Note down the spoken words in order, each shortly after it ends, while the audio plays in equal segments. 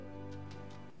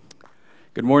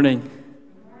Good morning.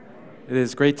 It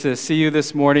is great to see you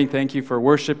this morning. Thank you for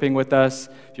worshiping with us,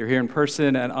 if you're here in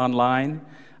person and online.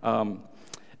 And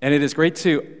it is great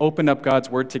to open up God's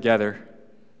Word together.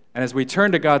 And as we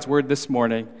turn to God's Word this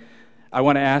morning, I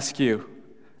want to ask you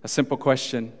a simple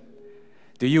question.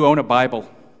 Do you own a Bible?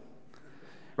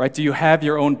 Right? Do you have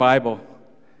your own Bible?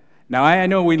 Now, I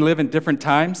know we live in different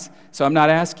times, so I'm not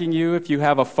asking you if you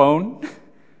have a phone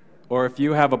or if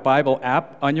you have a Bible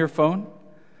app on your phone.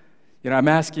 I'm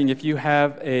asking if you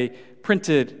have a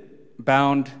printed,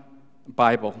 bound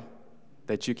Bible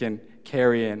that you can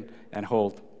carry in and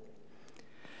hold.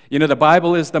 The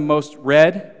Bible is the most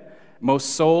read,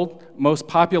 most sold, most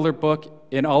popular book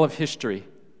in all of history,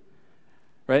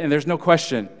 right? And there's no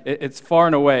question, it's far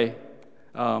and away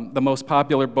the most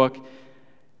popular book.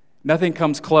 Nothing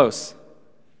comes close.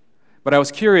 But I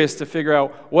was curious to figure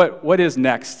out what is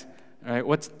next, right?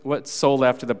 What's sold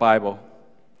after the Bible?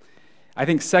 I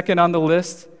think second on the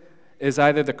list is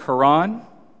either the Quran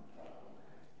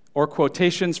or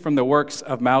quotations from the works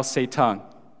of Mao Zedong,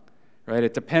 right?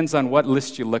 It depends on what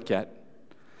list you look at.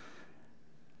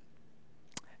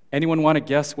 Anyone want to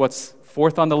guess what's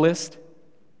fourth on the list?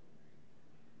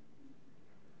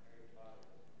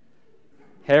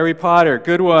 Harry Potter,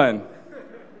 good one.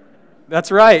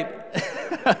 That's right.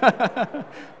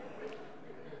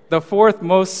 The fourth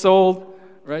most sold,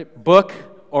 right, book,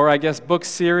 or I guess book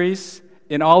series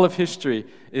in all of history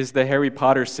is the Harry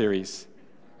Potter series.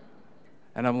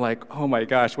 And I'm like, oh my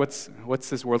gosh, what's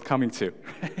this world coming to?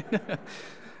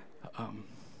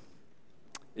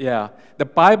 The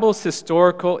Bible's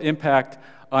historical impact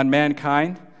on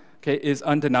mankind, is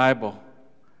undeniable.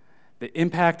 The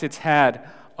impact it's had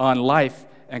on life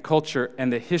and culture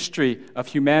and the history of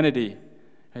humanity,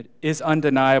 right, is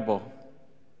undeniable.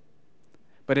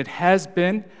 But it has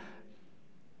been,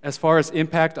 as far as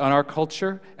impact on our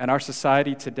culture and our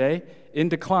society today, in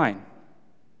decline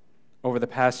over the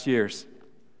past years.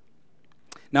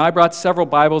 Now, I brought several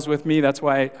Bibles with me. That's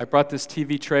why I brought this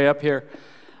TV tray up here.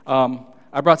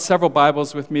 I brought several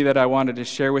Bibles with me that I wanted to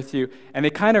share with you, and they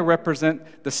kind of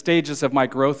represent the stages of my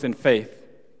growth in faith,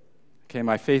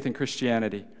 my faith in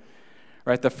Christianity.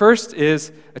 Right? The first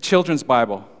is a children's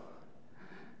Bible.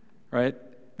 Right?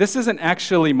 This isn't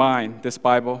actually mine, this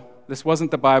Bible. This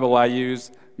wasn't the Bible I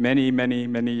used many, many,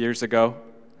 many years ago.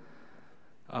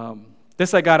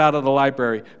 This I got out of the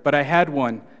library, but I had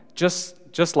one just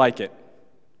like it.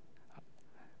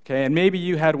 And maybe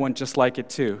you had one just like it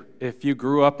too. If you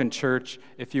grew up in church,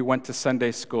 if you went to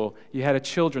Sunday school, you had a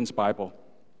children's Bible.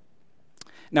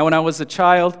 Now, when I was a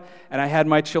child and I had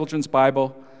my children's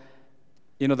Bible,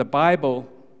 the Bible,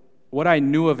 what I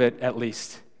knew of it at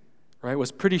least, right,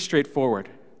 was pretty straightforward.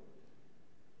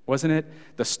 Wasn't it?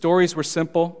 The stories were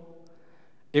simple.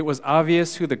 It was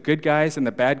obvious who the good guys and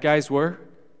the bad guys were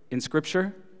in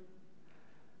Scripture.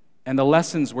 And the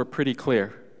lessons were pretty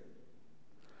clear.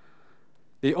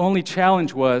 The only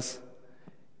challenge was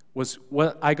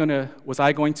I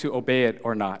going to obey it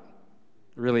or not,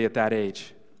 really at that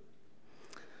age?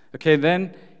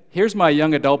 Then here's my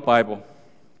young adult Bible.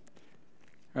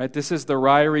 Right, this is the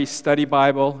Ryrie Study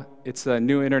Bible. It's a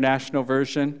New International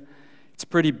Version. It's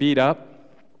pretty beat up.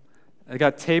 I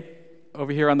got tape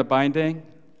over here on the binding.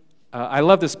 I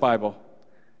love this Bible.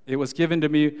 It was given to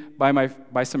me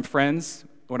by some friends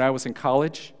when I was in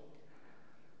college.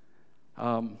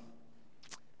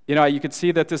 You could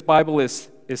see that this Bible is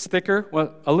thicker,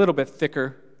 well, a little bit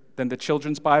thicker than the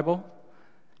children's Bible.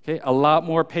 A lot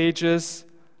more pages,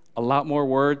 a lot more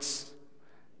words,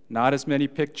 not as many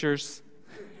pictures.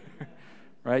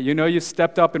 Right? You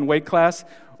stepped up in weight class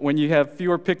when you have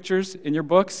fewer pictures in your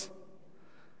books.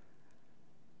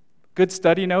 Good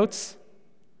study notes,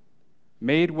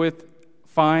 made with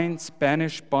fine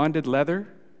Spanish bonded leather.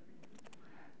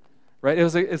 Right?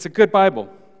 It's a good Bible.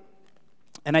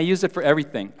 And I use it for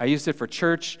everything. I used it for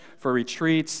church, for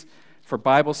retreats, for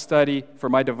Bible study, for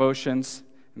my devotions.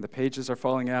 And the pages are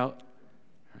falling out.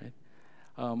 Right?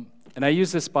 And I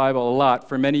use this Bible a lot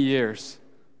for many years.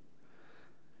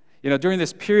 During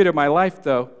this period of my life,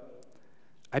 though,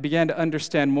 I began to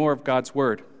understand more of God's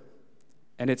Word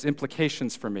and its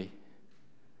implications for me.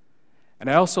 And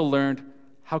I also learned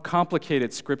how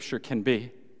complicated Scripture can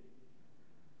be.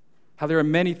 How there are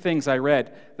many things I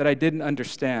read that I didn't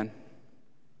understand.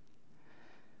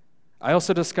 I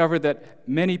also discovered that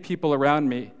many people around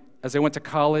me, as I went to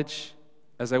college,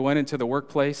 as I went into the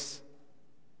workplace,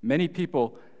 many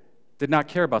people did not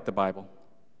care about the Bible.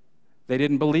 They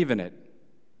didn't believe in it.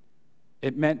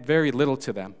 It meant very little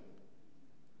to them.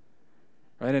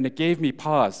 Right? And it gave me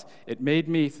pause. It made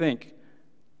me think,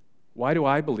 why do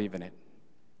I believe in it?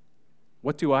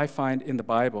 What do I find in the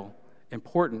Bible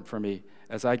important for me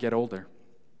as I get older.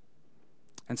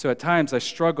 And so at times I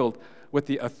struggled with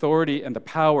the authority and the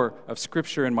power of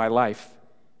Scripture in my life.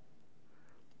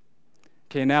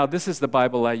 Okay, now this is the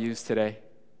Bible I use today.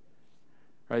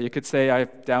 Right? You could say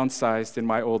I've downsized in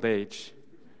my old age.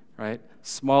 Right?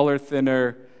 Smaller,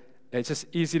 thinner, it's just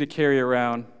easy to carry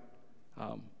around.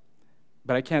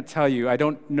 But I can't tell you, I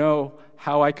don't know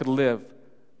how I could live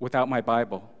without my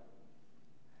Bible.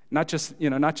 Not just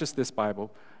this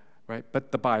Bible, right?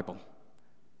 But the Bible.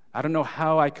 I don't know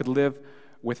how I could live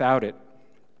without it.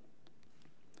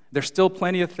 There's still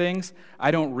plenty of things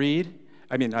I don't read.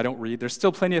 There's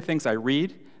still plenty of things I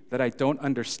read that I don't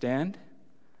understand,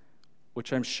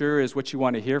 which I'm sure is what you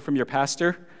want to hear from your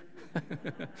pastor.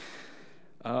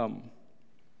 And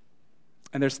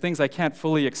there's things I can't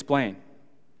fully explain.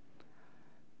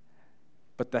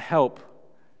 But the help,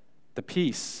 the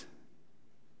peace,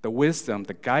 the wisdom,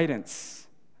 the guidance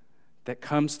that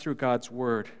comes through God's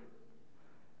Word,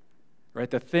 right?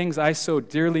 The things I so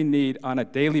dearly need on a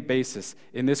daily basis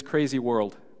in this crazy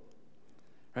world,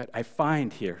 right? I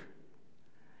find here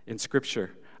in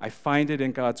Scripture. I find it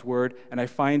in God's Word, and I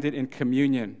find it in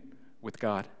communion with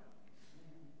God.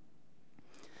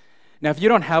 Now, if you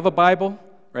don't have a Bible,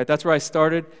 right, that's where I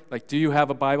started. Like, do you have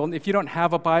a Bible? And if you don't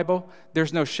have a Bible,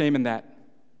 there's no shame in that.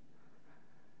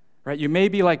 Right? You may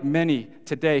be like many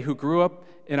today who grew up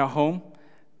in a home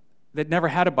that never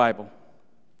had a Bible.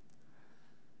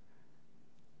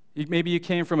 Maybe you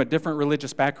came from a different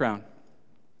religious background.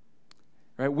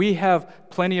 Right? We have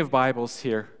plenty of Bibles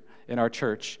here in our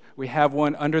church. We have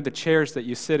one under the chairs that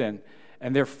you sit in,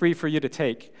 and they're free for you to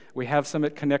take. We have some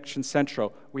at Connection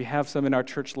Central. We have some in our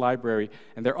church library,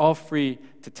 and they're all free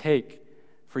to take,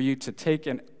 for you to take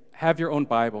and have your own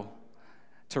Bible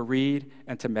to read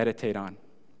and to meditate on.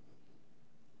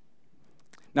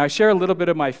 Now, I share a little bit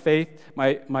of my faith,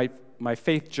 my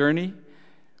faith journey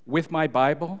with my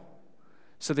Bible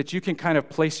so that you can kind of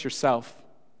place yourself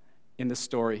in the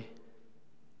story.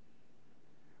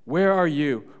 Where are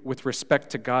you with respect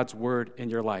to God's Word in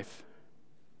your life?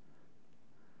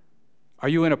 Are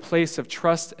you in a place of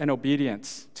trust and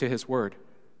obedience to His Word?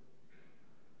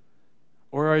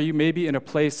 Or are you maybe in a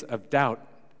place of doubt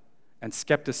and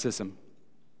skepticism?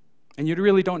 And you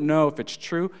really don't know if it's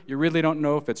true, you really don't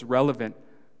know if it's relevant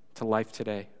to life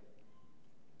today.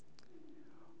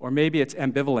 Or maybe it's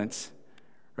ambivalence.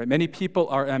 Right? Many people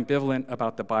are ambivalent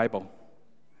about the Bible.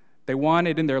 They want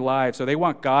it in their lives, or they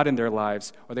want God in their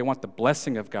lives, or they want the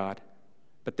blessing of God,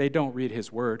 but they don't read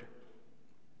His Word.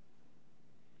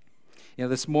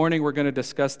 This morning we're going to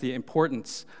discuss the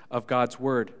importance of God's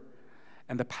Word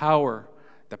and the power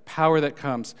that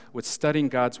comes with studying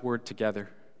God's Word together.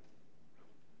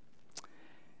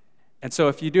 And so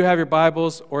if you do have your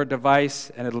Bibles or a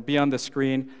device, and it'll be on the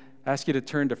screen, I ask you to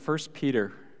turn to 1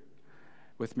 Peter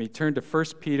with me. Turn to 1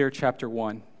 Peter chapter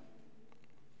 1.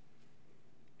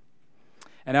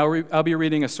 And I'll be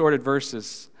reading assorted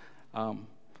verses. 1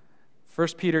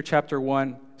 Peter chapter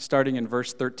 1, starting in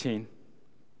verse 13.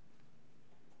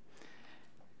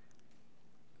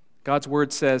 God's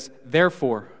Word says,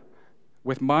 "Therefore,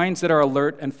 with minds that are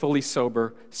alert and fully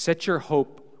sober, set your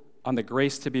hope on the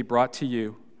grace to be brought to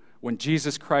you when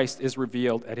Jesus Christ is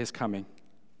revealed at His coming.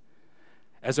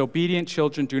 As obedient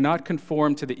children, do not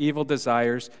conform to the evil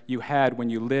desires you had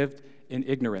when you lived in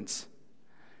ignorance.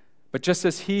 But just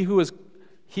as He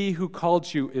who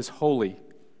called you is holy,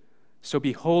 so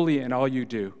be holy in all you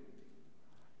do.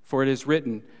 For it is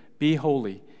written, 'Be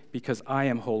holy, because I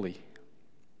am holy.'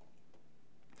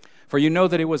 For you know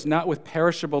that it was not with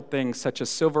perishable things such as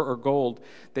silver or gold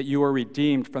that you were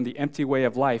redeemed from the empty way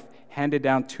of life handed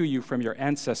down to you from your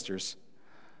ancestors,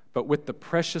 but with the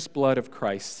precious blood of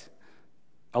Christ,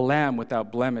 a lamb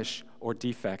without blemish or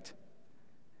defect.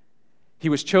 He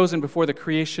was chosen before the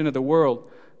creation of the world,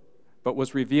 but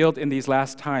was revealed in these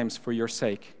last times for your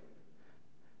sake.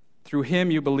 Through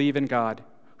Him you believe in God,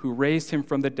 who raised Him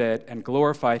from the dead and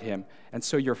glorified Him, and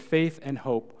so your faith and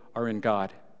hope are in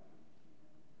God.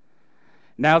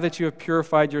 Now that you have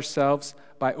purified yourselves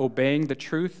by obeying the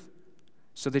truth,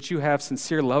 so that you have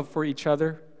sincere love for each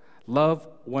other, love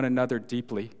one another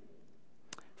deeply,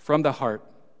 from the heart,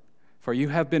 for you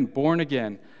have been born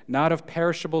again, not of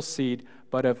perishable seed,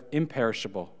 but of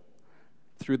imperishable,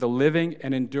 through the living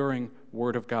and enduring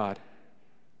Word of God.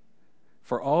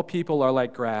 For all people are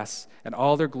like grass, and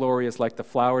all their glory is like the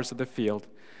flowers of the field.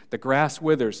 The grass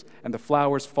withers, and the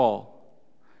flowers fall,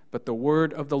 but the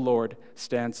word of the Lord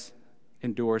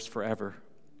endures forever.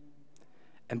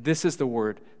 And this is the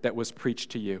word that was preached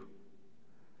to you."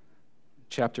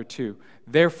 Chapter 2.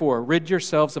 "Therefore, rid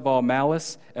yourselves of all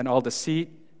malice and all deceit,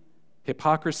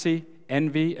 hypocrisy,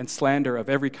 envy, and slander of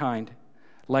every kind.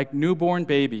 like newborn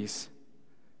babies,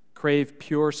 crave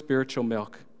pure spiritual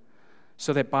milk,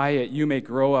 so that by it you may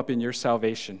grow up in your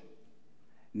salvation,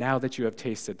 now that you have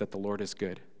tasted that the Lord is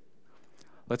good.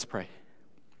 Let's pray.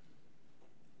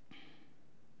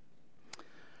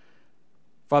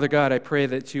 Father God, I pray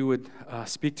that you would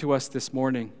speak to us this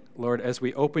morning. Lord, as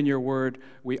we open your word,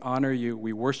 we honor you,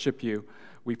 we worship you.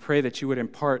 We pray that you would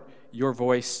impart your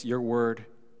voice, your word,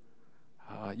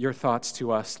 your thoughts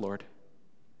to us, Lord.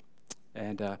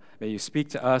 And may you speak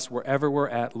to us wherever we're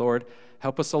at, Lord.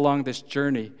 Help us along this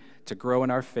journey to grow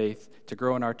in our faith, to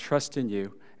grow in our trust in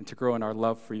you, and to grow in our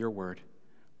love for your word.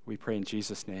 We pray in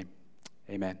Jesus' name.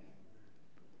 Amen.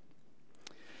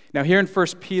 Now here in 1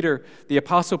 Peter, the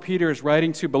Apostle Peter is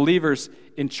writing to believers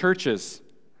in churches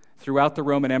throughout the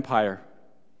Roman Empire.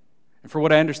 And for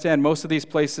what I understand, most of these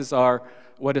places are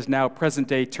what is now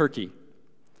present-day Turkey.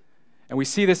 And we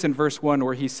see this in verse 1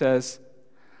 where he says,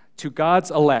 "To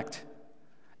God's elect,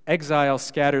 exiles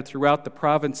scattered throughout the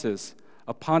provinces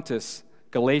of Pontus,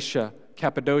 Galatia,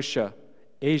 Cappadocia,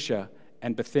 Asia,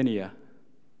 and Bithynia."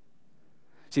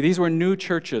 See, these were new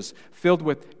churches filled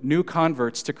with new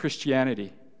converts to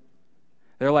Christianity.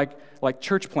 They're like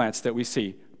church plants that we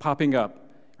see popping up,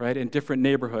 right, in different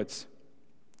neighborhoods.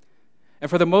 And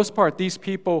for the most part, these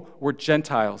people were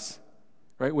Gentiles,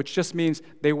 right, which just means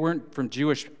they weren't from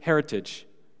Jewish heritage.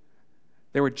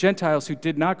 They were Gentiles who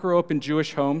did not grow up in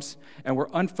Jewish homes and were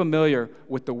unfamiliar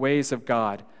with the ways of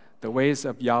God, the ways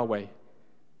of Yahweh.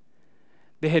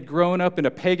 They had grown up in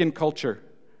a pagan culture,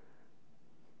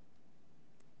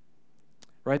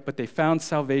 right, but they found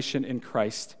salvation in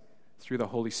Christ through the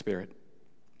Holy Spirit.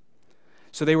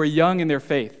 So they were young in their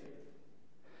faith.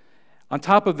 On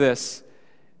top of this,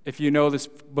 if you know this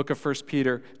book of 1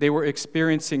 Peter, they were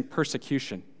experiencing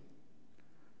persecution,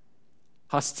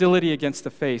 hostility against the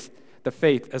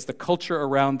faith as the culture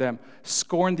around them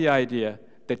scorned the idea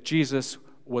that Jesus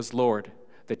was Lord,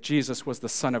 that Jesus was the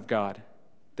Son of God,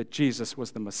 that Jesus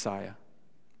was the Messiah.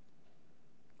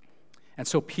 And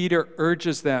so Peter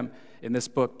urges them in this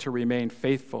book to remain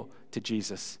faithful to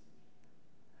Jesus.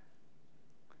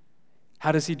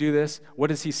 How does he do this?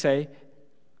 What does he say?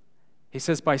 He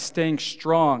says, by staying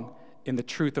strong in the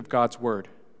truth of God's word.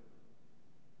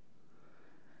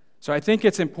 So I think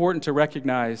it's important to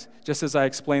recognize, just as I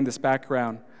explained this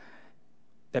background,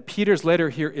 that Peter's letter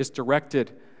here is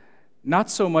directed not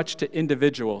so much to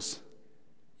individuals,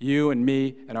 you and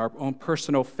me and our own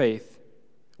personal faith,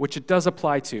 which it does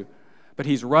apply to, but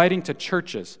he's writing to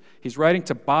churches. He's writing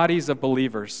to bodies of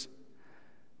believers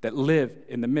that live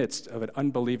in the midst of an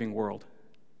unbelieving world.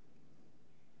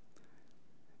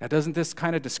 Now, doesn't this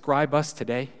kind of describe us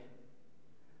today?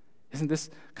 Isn't this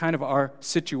kind of our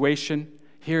situation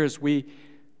here as we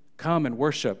come and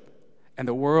worship, and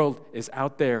the world is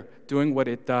out there doing what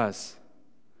it does?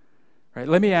 Right?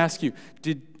 Let me ask you,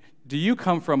 do you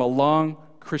come from a long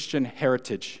Christian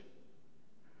heritage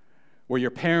where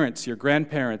your parents, your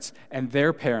grandparents, and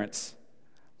their parents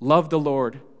loved the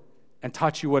Lord and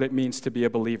taught you what it means to be a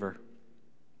believer?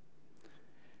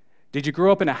 Did you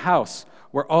grow up in a house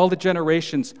where all the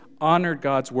generations honored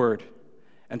God's word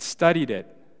and studied it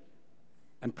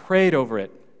and prayed over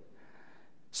it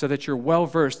so that you're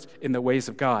well-versed in the ways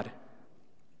of God?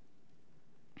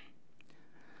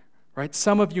 Right?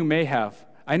 Some of you may have.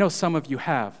 I know some of you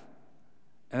have.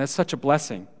 And that's such a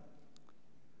blessing.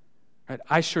 Right?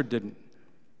 I sure didn't.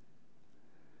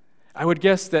 I would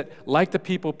guess that, like the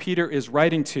people Peter is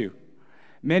writing to,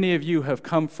 many of you have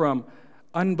come from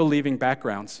unbelieving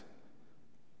backgrounds.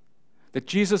 That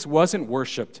Jesus wasn't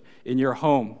worshiped in your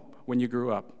home when you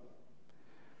grew up.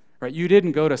 Right? You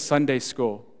didn't go to Sunday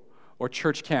school or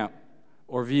church camp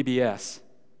or VBS.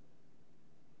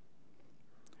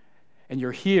 And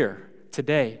you're here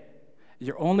today.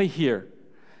 You're only here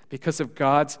because of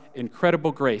God's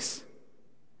incredible grace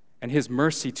and his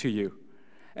mercy to you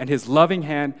and his loving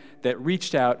hand that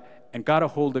reached out and got a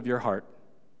hold of your heart.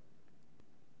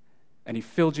 And he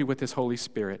filled you with his Holy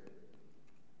Spirit.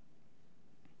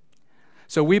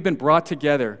 So we've been brought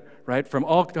together, right, from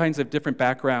all kinds of different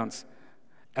backgrounds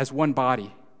as one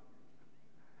body,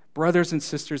 brothers and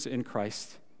sisters in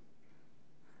Christ.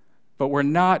 But we're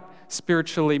not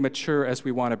spiritually mature as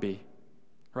we want to be,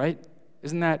 right?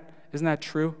 Isn't that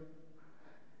true?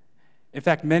 In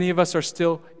fact, many of us are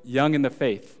still young in the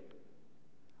faith,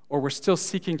 or we're still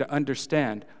seeking to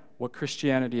understand what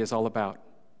Christianity is all about.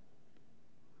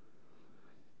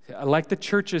 Like the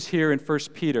churches here in 1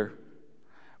 Peter,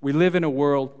 we live in a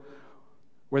world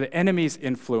where the enemy's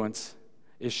influence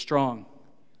is strong,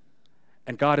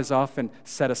 and God is often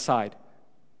set aside.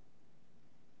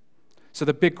 So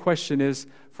the big question is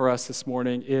for us this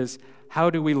morning is,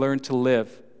 how do we learn to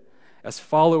live as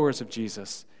followers of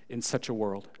Jesus in such a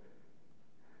world?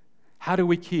 How do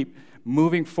we keep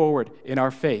moving forward in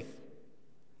our faith?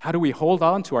 How do we hold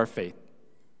on to our faith?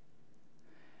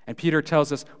 And Peter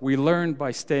tells us we learn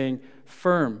by staying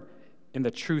firm in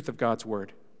the truth of God's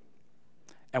word.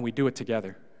 And we do it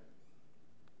together.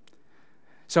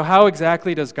 So how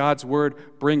exactly does God's word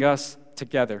bring us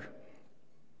together?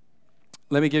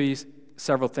 Let me give you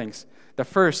several things. The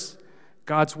first,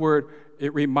 God's word,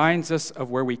 it reminds us of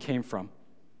where we came from.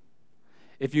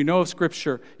 If you know of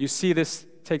Scripture, you see this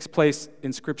takes place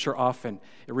in Scripture often.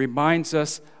 It reminds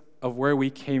us of where we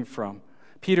came from.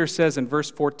 Peter says in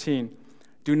verse 14,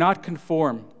 "Do not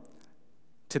conform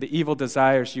to the evil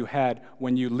desires you had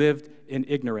when you lived in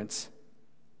ignorance."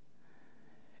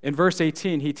 In verse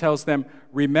 18, he tells them,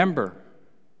 "Remember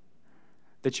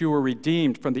that you were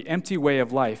redeemed from the empty way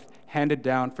of life handed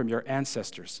down from your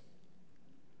ancestors."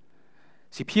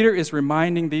 See, Peter is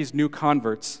reminding these new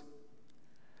converts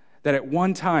that at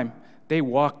one time they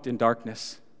walked in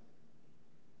darkness.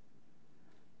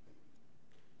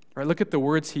 Right, look at the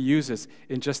words he uses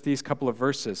in just these couple of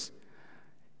verses.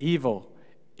 Evil,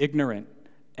 ignorant,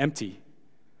 empty.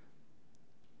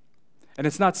 And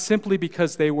it's not simply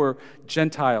because they were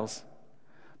Gentiles,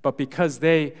 but because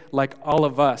they, like all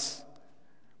of us,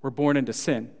 were born into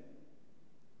sin.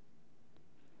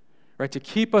 Right, to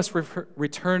keep us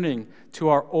returning to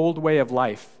our old way of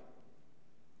life.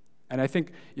 And I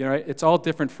think, it's all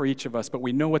different for each of us, but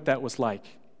we know what that was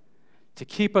like. To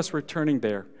keep us returning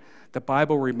there, the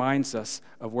Bible reminds us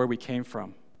of where we came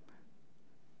from.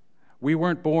 We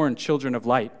weren't born children of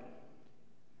light.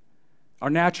 Our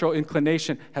natural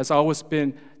inclination has always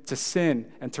been to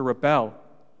sin and to rebel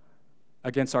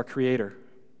against our Creator.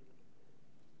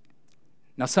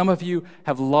 Now, some of you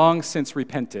have long since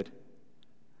repented.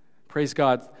 Praise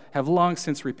God, have long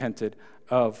since repented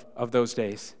of those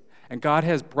days. And God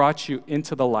has brought you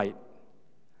into the light.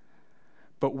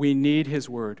 But we need His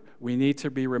word. We need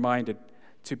to be reminded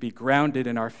to be grounded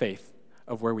in our faith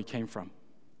of where we came from.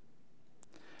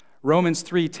 Romans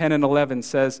 3:10 and 11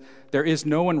 says, "There is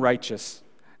no one righteous,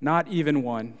 not even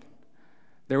one.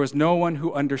 There is no one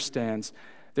who understands.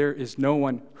 There is no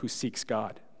one who seeks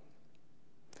God."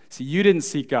 See, you didn't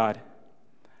seek God.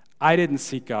 I didn't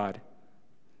seek God.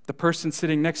 The person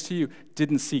sitting next to you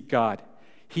didn't seek God.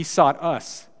 He sought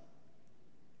us.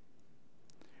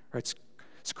 Right?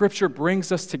 Scripture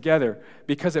brings us together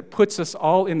because it puts us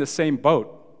all in the same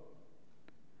boat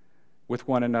with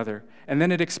one another. And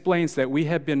then it explains that we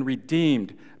have been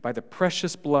redeemed by the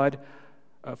precious blood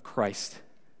of Christ.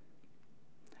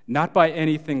 Not by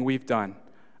anything we've done,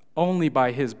 only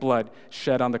by His blood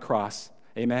shed on the cross.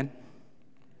 Amen?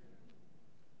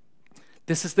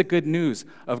 This is the good news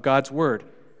of God's word,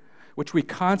 which we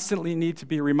constantly need to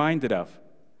be reminded of.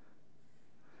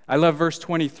 I love verse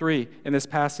 23 in this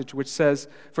passage, which says,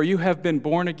 "For you have been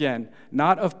born again,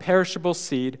 not of perishable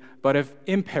seed, but of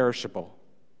imperishable,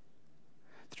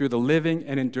 through the living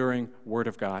and enduring Word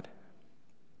of God."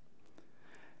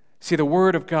 See, the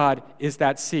Word of God is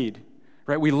that seed,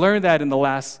 right? We learned that in the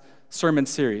last sermon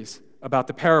series about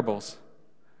the parables,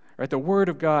 right? The Word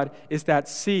of God is that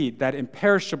seed, that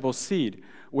imperishable seed,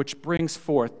 which brings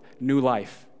forth new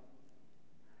life.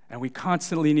 And we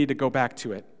constantly need to go back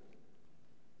to it.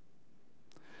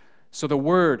 So the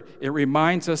Word, it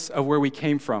reminds us of where we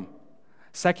came from.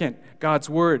 Second, God's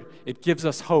Word, it gives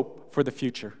us hope for the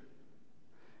future.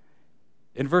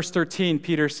 In verse 13,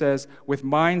 Peter says, "With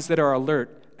minds that are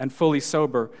alert and fully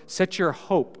sober, set your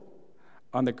hope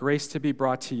on the grace to be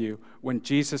brought to you when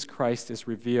Jesus Christ is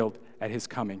revealed at His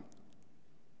coming."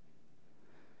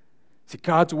 See,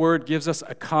 God's Word gives us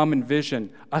a common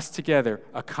vision, us together,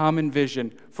 a common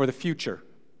vision for the future.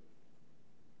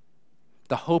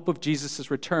 The hope of Jesus'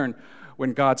 return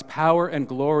when God's power and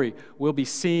glory will be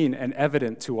seen and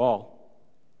evident to all.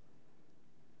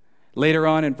 Later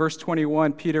on in verse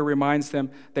 21, Peter reminds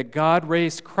them that God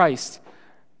raised Christ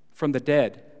from the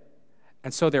dead,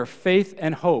 and so their faith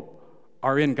and hope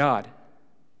are in God.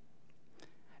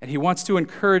 And he wants to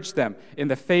encourage them in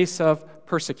the face of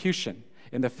persecution,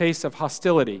 in the face of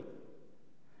hostility,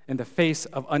 in the face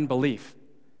of unbelief.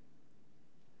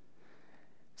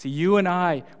 See, you and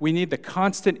I, we need the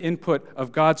constant input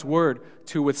of God's word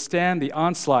to withstand the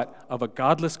onslaught of a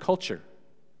godless culture.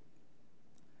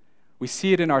 We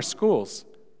see it in our schools.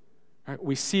 Right?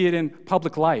 We see it in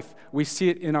public life. We see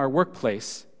it in our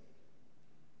workplace.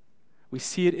 We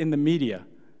see it in the media.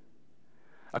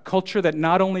 A culture that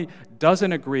not only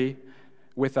doesn't agree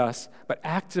with us, but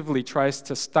actively tries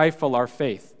to stifle our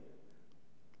faith.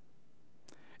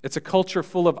 It's a culture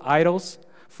full of idols,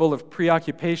 full of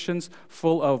preoccupations,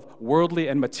 full of worldly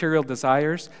and material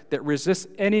desires that resist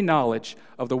any knowledge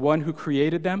of the one who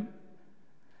created them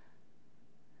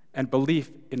and belief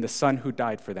in the Son who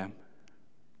died for them.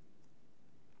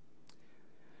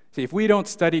 See, if we don't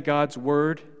study God's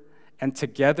word and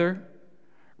together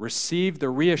receive the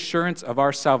reassurance of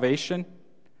our salvation,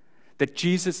 that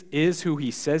Jesus is who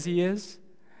he says he is,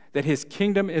 that his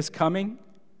kingdom is coming,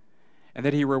 and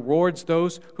that he rewards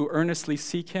those who earnestly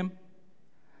seek him,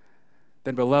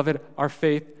 then, beloved, our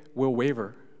faith will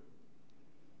waver.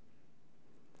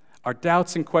 Our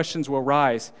doubts and questions will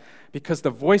rise because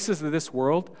the voices of this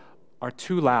world are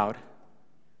too loud.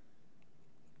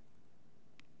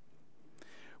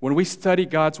 When we study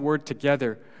God's word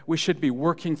together, we should be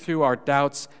working through our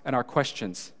doubts and our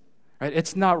questions. Right?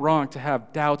 It's not wrong to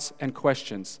have doubts and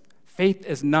questions. Faith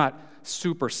is not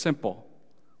super simple,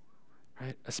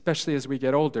 right? Especially as we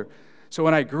get older. So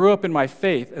when I grew up in my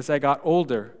faith, as I got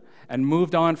older and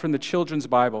moved on from the children's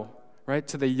Bible, right,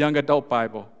 to the young adult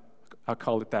Bible, I'll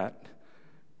call it that,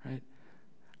 right?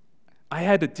 I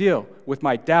had to deal with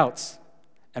my doubts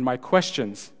and my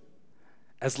questions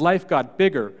as life got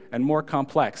bigger and more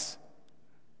complex.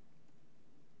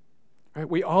 Right?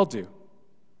 We all do.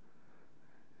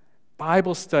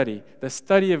 Bible study, the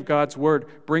study of God's word,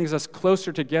 brings us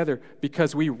closer together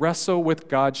because we wrestle with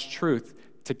God's truth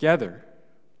together.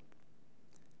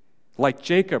 Like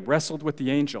Jacob wrestled with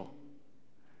the angel.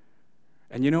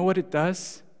 And you know what it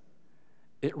does?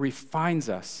 It refines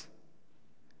us.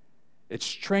 It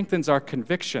strengthens our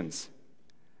convictions.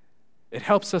 It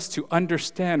helps us to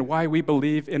understand why we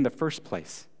believe in the first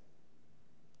place.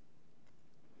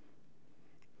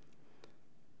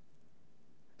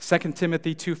 Second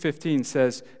Timothy 2:15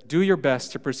 says, "Do your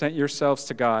best to present yourselves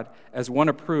to God as one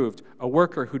approved, a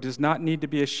worker who does not need to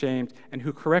be ashamed and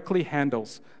who correctly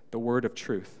handles the word of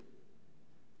truth."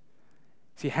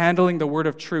 See, handling the word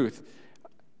of truth,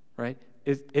 right,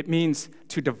 it means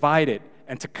to divide it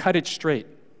and to cut it straight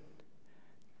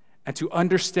and to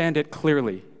understand it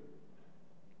clearly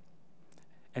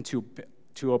and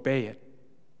to obey it.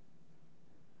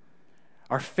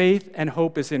 Our faith and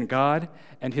hope is in God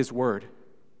and his word.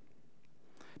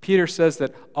 Peter says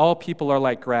that all people are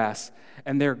like grass,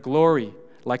 and their glory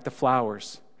like the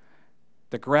flowers.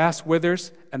 The grass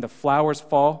withers and the flowers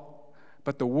fall,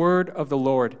 but the word of the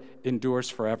Lord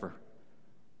endures forever.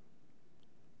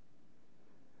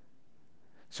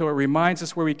 So it reminds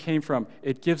us where we came from.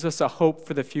 It gives us a hope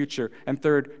for the future. And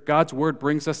third, God's word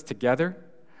brings us together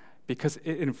because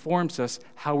it informs us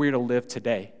how we're to live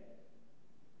today.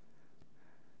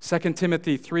 2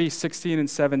 Timothy 3:16 and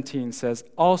 17 says,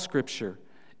 "All scripture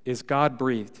is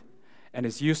God-breathed and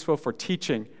is useful for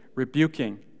teaching,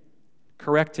 rebuking,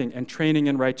 correcting, and training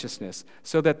in righteousness,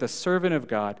 so that the servant of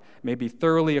God may be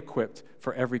thoroughly equipped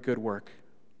for every good work."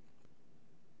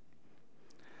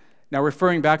 Now,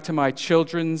 referring back to my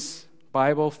children's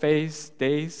Bible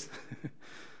days,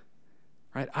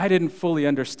 right? I didn't fully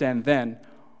understand then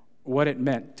what it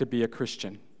meant to be a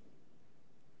Christian.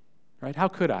 Right? How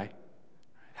could I?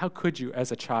 How could you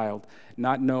as a child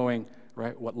not knowing,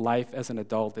 right, what life as an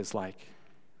adult is like?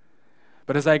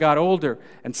 But as I got older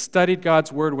and studied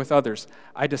God's word with others,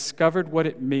 I discovered what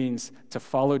it means to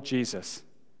follow Jesus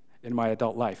in my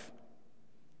adult life.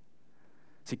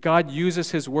 See, God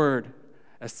uses his word,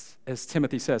 as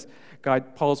Timothy says,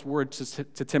 Paul's words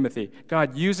to Timothy,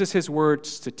 God uses his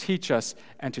words to teach us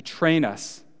and to train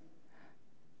us.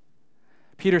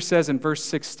 Peter says in verse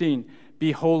 16,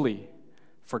 "Be holy,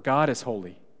 for God is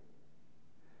holy."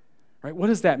 Right? What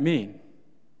does that mean?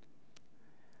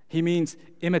 He means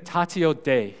imitatio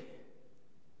Dei.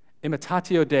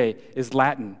 Imitatio Dei is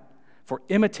Latin for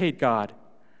imitate God,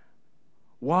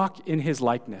 walk in his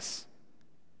likeness.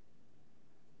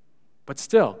 But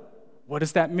still, what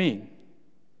does that mean?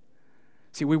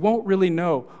 See, we won't really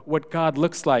know what God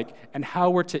looks like and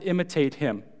how we're to imitate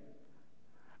him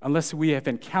unless we have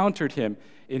encountered him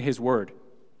in his word.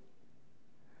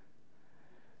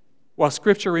 While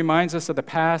Scripture reminds us of the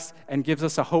past and gives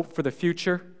us a hope for the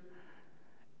future,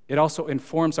 it also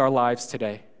informs our lives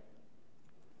today.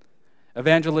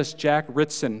 Evangelist Jack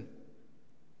Ritson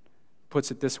puts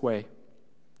it this way: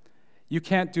 "You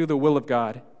can't do the will of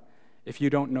God if you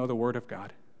don't know the Word of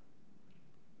God."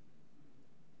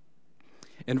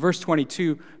 In verse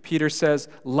 22, Peter says,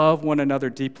 "Love one another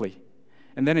deeply."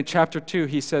 And then in chapter 2,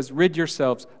 he says, "Rid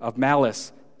yourselves of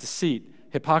malice, deceit,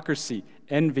 hypocrisy,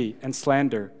 envy, and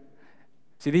slander."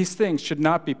 See, these things should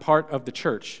not be part of the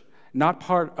church, not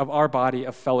part of our body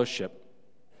of fellowship.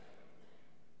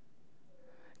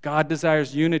 God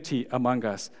desires unity among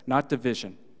us, not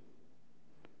division.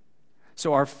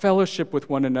 So our fellowship with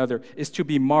one another is to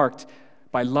be marked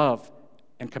by love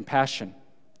and compassion.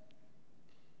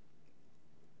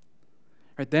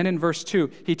 Right, then in verse 2,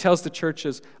 he tells the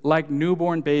churches, like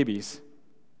newborn babies,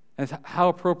 and how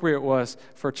appropriate it was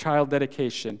for child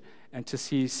dedication and to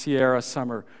see Sierra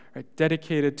Summer, right,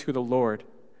 dedicated to the Lord.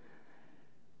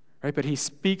 Right, but he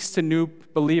speaks to new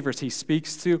believers. He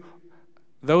speaks to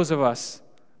those of us,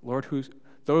 Lord,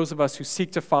 those of us who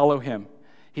seek to follow him.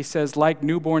 He says, like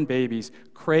newborn babies,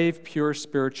 crave pure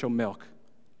spiritual milk,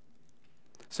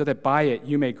 so that by it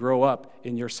you may grow up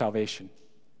in your salvation.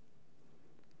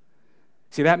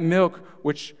 See, that milk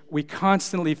which we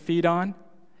constantly feed on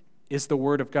is the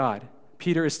Word of God.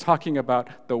 Peter is talking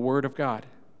about the Word of God.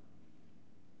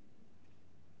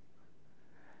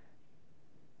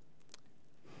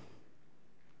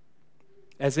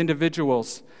 As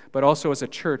individuals, but also as a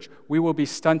church, we will be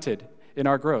stunted in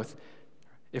our growth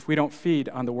if we don't feed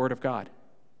on the Word of God.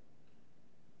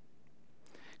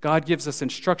 God gives us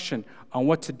instruction on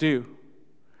what to do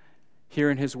here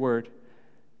in his Word.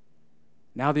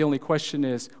 Now the only question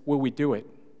is, will we do it?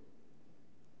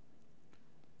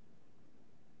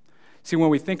 See, when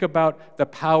we think about the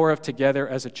power of together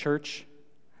as a church,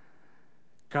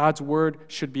 God's Word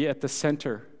should be at the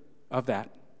center of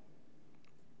that.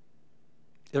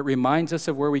 It reminds us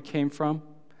of where we came from.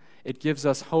 It gives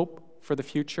us hope for the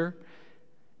future,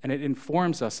 and it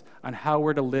informs us on how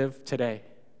we're to live today.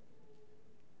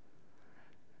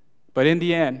 But in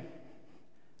the end,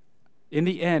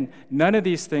 none of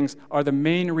these things are the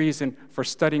main reason for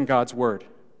studying God's Word.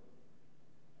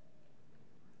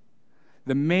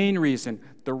 The main reason,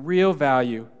 the real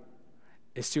value,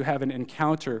 is to have an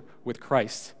encounter with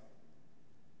Christ.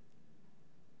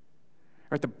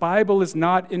 Right, the Bible is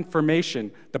not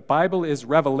information. The Bible is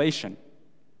revelation.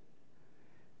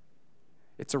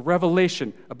 It's a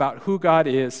revelation about who God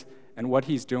is and what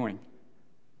he's doing.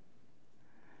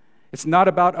 It's not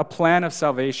about a plan of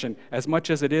salvation as much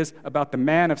as it is about the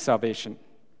man of salvation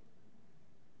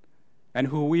and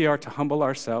who we are to humble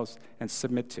ourselves and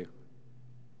submit to.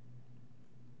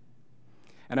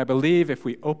 And I believe if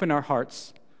we open our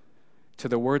hearts to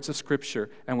the words of Scripture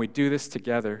and we do this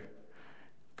together,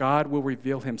 God will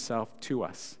reveal himself to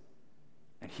us,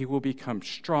 and he will become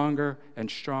stronger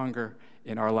and stronger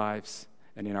in our lives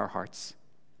and in our hearts.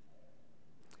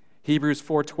 Hebrews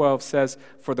 4:12 says,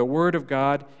 "For the word of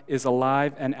God is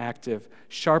alive and active,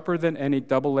 sharper than any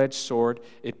double-edged sword.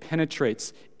 It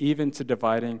penetrates even to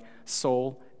dividing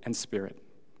soul and spirit."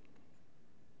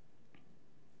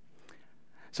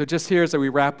 So just here as we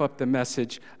wrap up the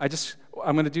message,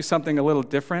 I'm going to do something a little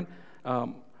different.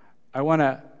 I want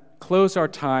to close our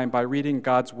time by reading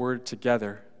God's word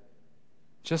together.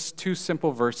 Just 2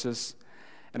 simple verses.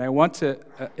 And I want to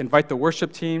invite the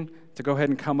worship team to go ahead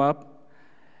and come up.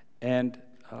 And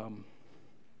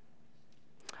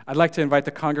I'd like to invite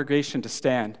the congregation to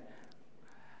stand,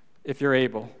 if you're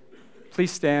able.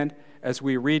 Please stand as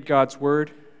we read God's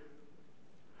word.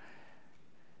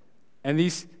 And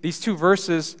these 2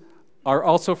 verses are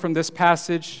also from this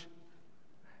passage.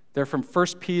 They're from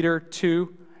 1 Peter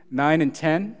 2, 9 and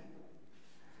 10.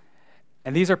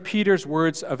 And these are Peter's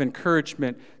words of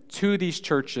encouragement to these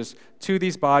churches, to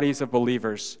these bodies of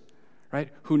believers, right,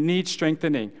 who need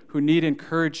strengthening, who need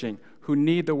encouraging, who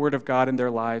need the word of God in their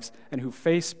lives, and who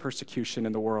face persecution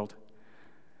in the world.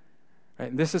 Right?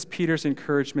 And this is Peter's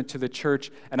encouragement to the church.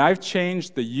 And I've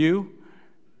changed the you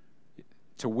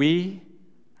to we,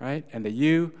 right, and the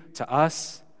you to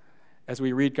us as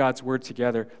we read God's word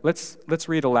together. Let's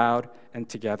read aloud and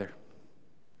together.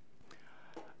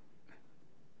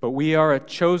 "But we are a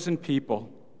chosen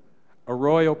people, a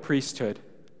royal priesthood,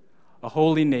 a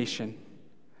holy nation,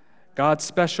 God's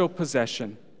special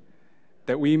possession,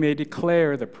 that we may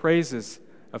declare the praises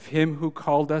of him who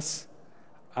called us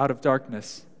out of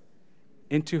darkness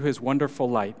into his wonderful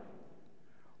light.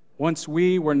 Once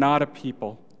we were not a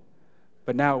people,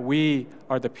 but now we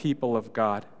are the people of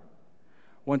God.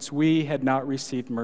 Once we had not received mercy,